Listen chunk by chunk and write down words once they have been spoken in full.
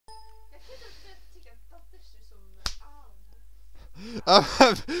I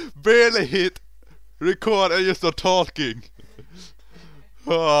have barely hit record and you start talking.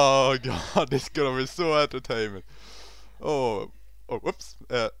 Oh god, this is gonna be so entertaining. Whoops.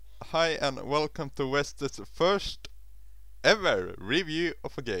 Hi and welcome to West's first ever review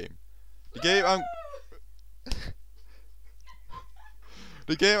of a game. The game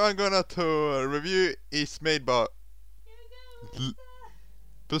I'm gonna to review is made by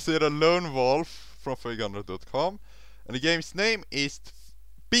Pseudolonewolf from 500.com, and the game's name is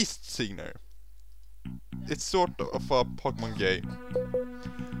Beast Signer. It's sort of a Pokemon game.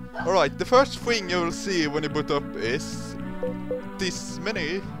 Alright, the first thing you will see when you boot up is this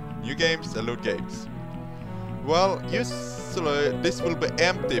menu, new games and load games. Well, usually this will be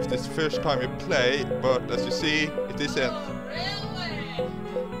empty if this is the first time you play, but as you see, it isn't.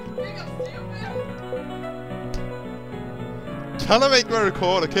 Can I make my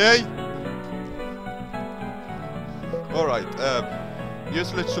record, okay? Alright,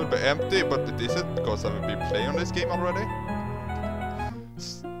 usually it should be empty, but it isn't because I've been playing on this game already.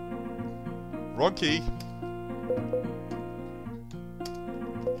 Wrong key.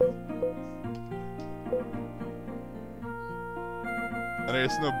 And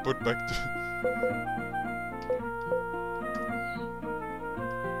there's no boot back to...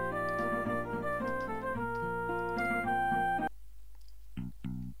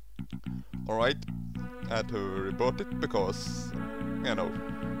 Alright, I had to reboot it because, you know,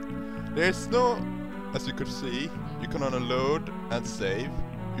 there's no, as you could see, you can only load and save,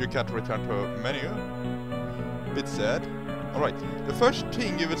 you can't return to a menu, bit sad. Alright, the first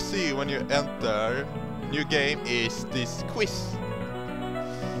thing you will see when you enter new game is this quiz.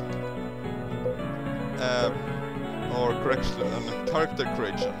 Or correction, character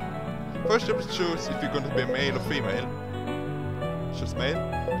creation. First you will choose if you're going to be male or female. Choose male.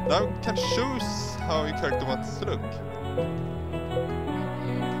 Now you can choose how your character wants to look.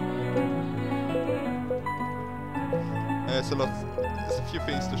 There's a few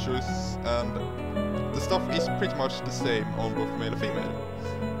things to choose, and the stuff is pretty much the same on both male and female.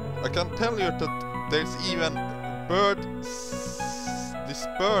 I can tell you that there's even this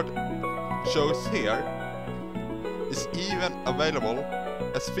bird shows here is even available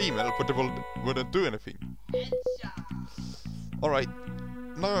as female, but they wouldn't do anything. Alright,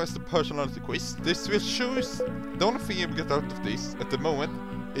 now is the personality quiz. This will choose, the only thing you get out of this at the moment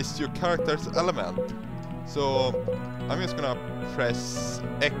is your character's element. So I'm just gonna press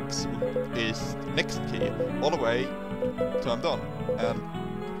X, is next key, all the way till I'm done. And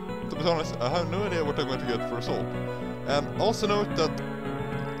to be honest, I have no idea what I'm going to get for result. And also note that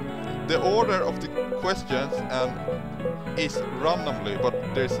the order of the questions is randomly, but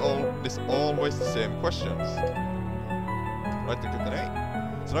there's always the same questions. Right, I get the name.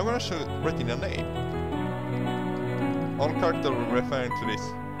 So now I'm gonna write in a name. All characters are referring to this.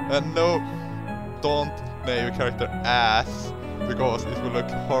 And no, don't name your character as, because it will look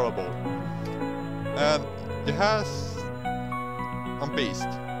horrible. And it has on Beast.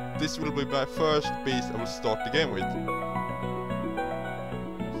 This will be my first Beast I will start the game with.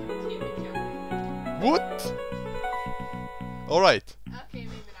 What? Alright. Okay,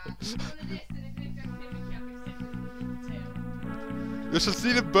 maybe not. You shall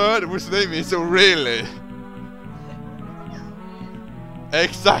see the bird whose name is O'Reilly.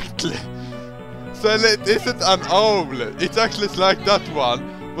 Exactly. So it isn't an owl. It's actually like that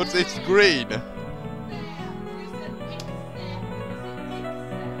one, but it's green.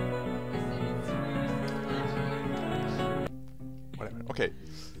 Whatever. Okay.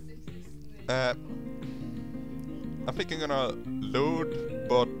 I think I'm gonna load,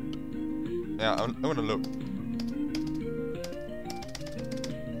 but yeah, I'm gonna load.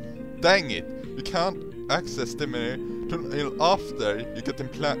 Dang it! You can't access the menu until after you get in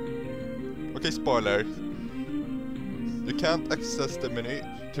Okay, spoiler. You can't access the menu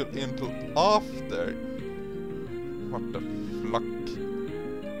until after. What the fuck?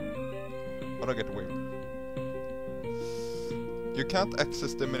 How do I get away? You can't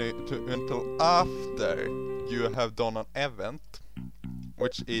access the menu until after you have done an event,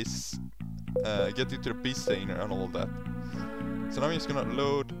 which is get you to the Beast Signer and all that. So now I'm just gonna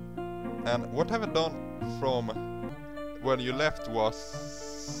load. And what have I done from when you left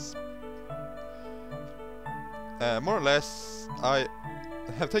was more or less I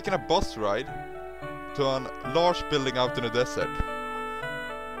have taken a bus ride to a large building out in the desert.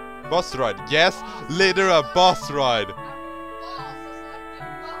 Bus ride, yes, literally a bus ride.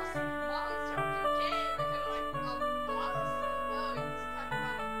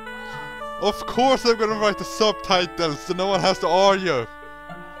 Of course I'm gonna write the subtitles so no one has to argue.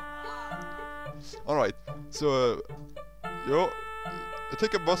 Alright, so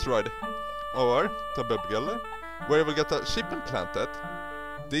take a bus ride over to Bebgelle, where you will get a ship implanted.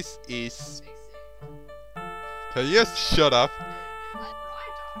 This is... Can you just shut up?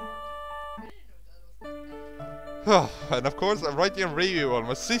 And of course, I'm writing a review while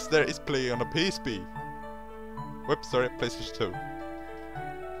my sister is playing on a PSP. Whoops, sorry, PlayStation 2.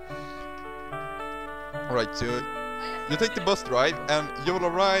 Alright, so you take the bus drive and you will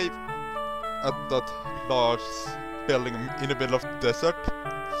arrive at that large building in the middle of the desert.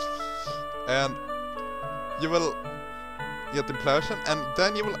 And you will get the implantation, and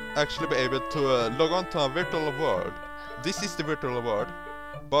then you will actually be able to log on to a virtual world. This is the virtual world,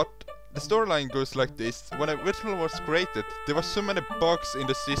 but the storyline goes like this. When a virtual world was created, there were so many bugs in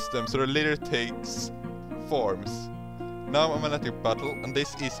the system, so the leader takes forms. Now I'm at a battle, and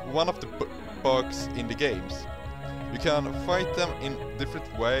this is one of the bugs in the games. You can fight them in different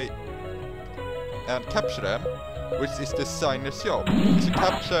way and capture them, which is the designer's job. It's a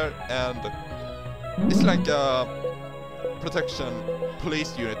capture, and it's like a protection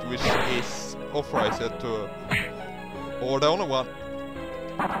police unit which is authorized to, or the only one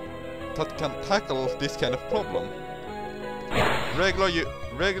that can tackle this kind of problem.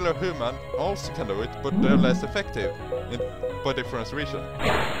 Regular human also can do it, but they're less effective by different reason.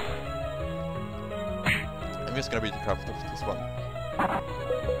 I'm just gonna beat the crap out of this one.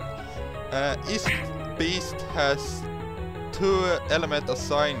 Each beast has 2 element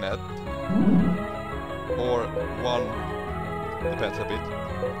assigned, or 1, depends a bit.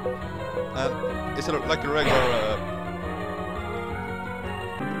 And it's like a regular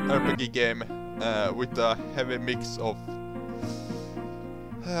RPG game with a heavy mix of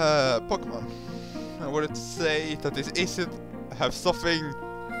Pokemon. I would say that this isn't have something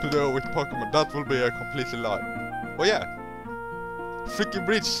to do with Pokemon. That will be a completely lie. Oh yeah, freaking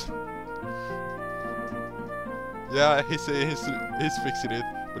bridge. Yeah, he's fixing it.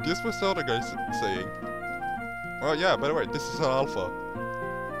 But just what's the other guy saying? Well, yeah. By the way, this is an alpha.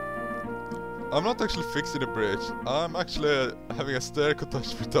 I'm not actually fixing the bridge. I'm actually having a stair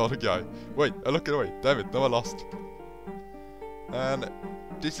contact with the other guy. Wait, I looked away. Damn it, now I lost. And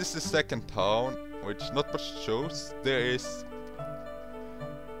this is the second town, which not much shows. There is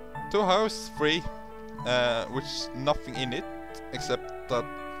 2 houses free, which nothing in it, except that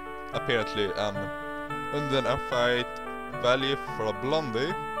apparently an unidentified value for a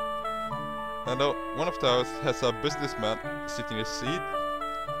blondie. And one of the houses has a businessman sitting in a seat.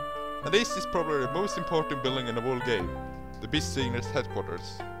 And this is probably the most important building in the whole game, the Beast Signer's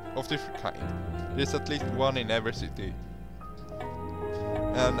headquarters, of different kind. There's at least one in every city.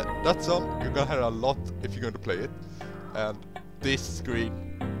 And that song you're gonna hear a lot if you're going to play it. And this screen,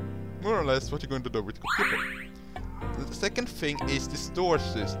 more or less what you're going to do with the computer. The second thing is the storage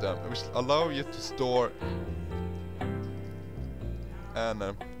system, which allows you to store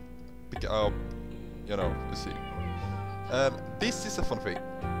and pick up, you know, you see. And this is a fun thing.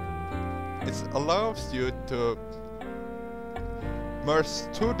 It allows you to merge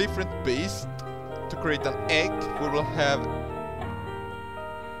 2 different beasts to create an egg which will have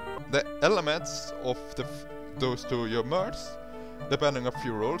the elements of those 2 you merge, depending on a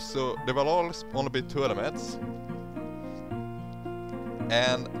few rules. So there will always only be 2 elements.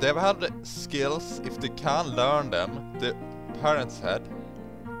 And they've had skills, if they can learn them, the parents had.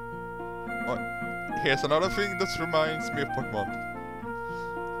 Oh, here's another thing that reminds me of Pokemon.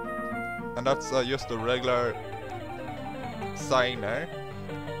 And that's just a regular signer,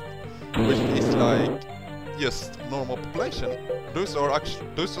 which is like just normal population. Those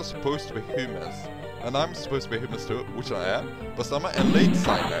are supposed to be humans, and I'm supposed to be humans too, which I am, but I'm an elite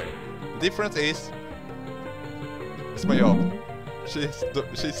signer. The difference is, it's my job. She's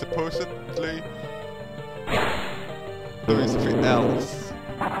supposedly doing something else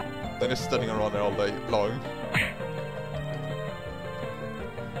than just standing around there all day long.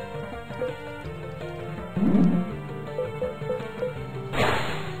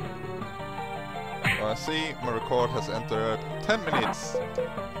 I see my record has entered 10 minutes.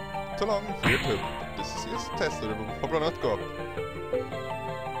 Too long for YouTube. This is just tested, it will probably not go up.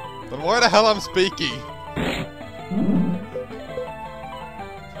 Then why the hell I'm speaking?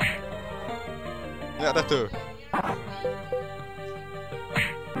 Yeah, that too.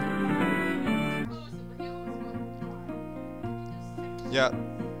 Yeah,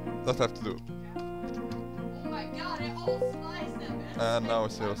 that I have to do. And now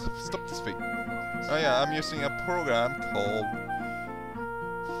it's just stop this thing. Oh yeah, I'm using a program called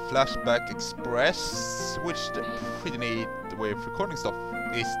Flashback Express, which the pretty neat way of recording stuff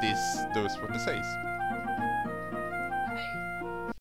is those what it says.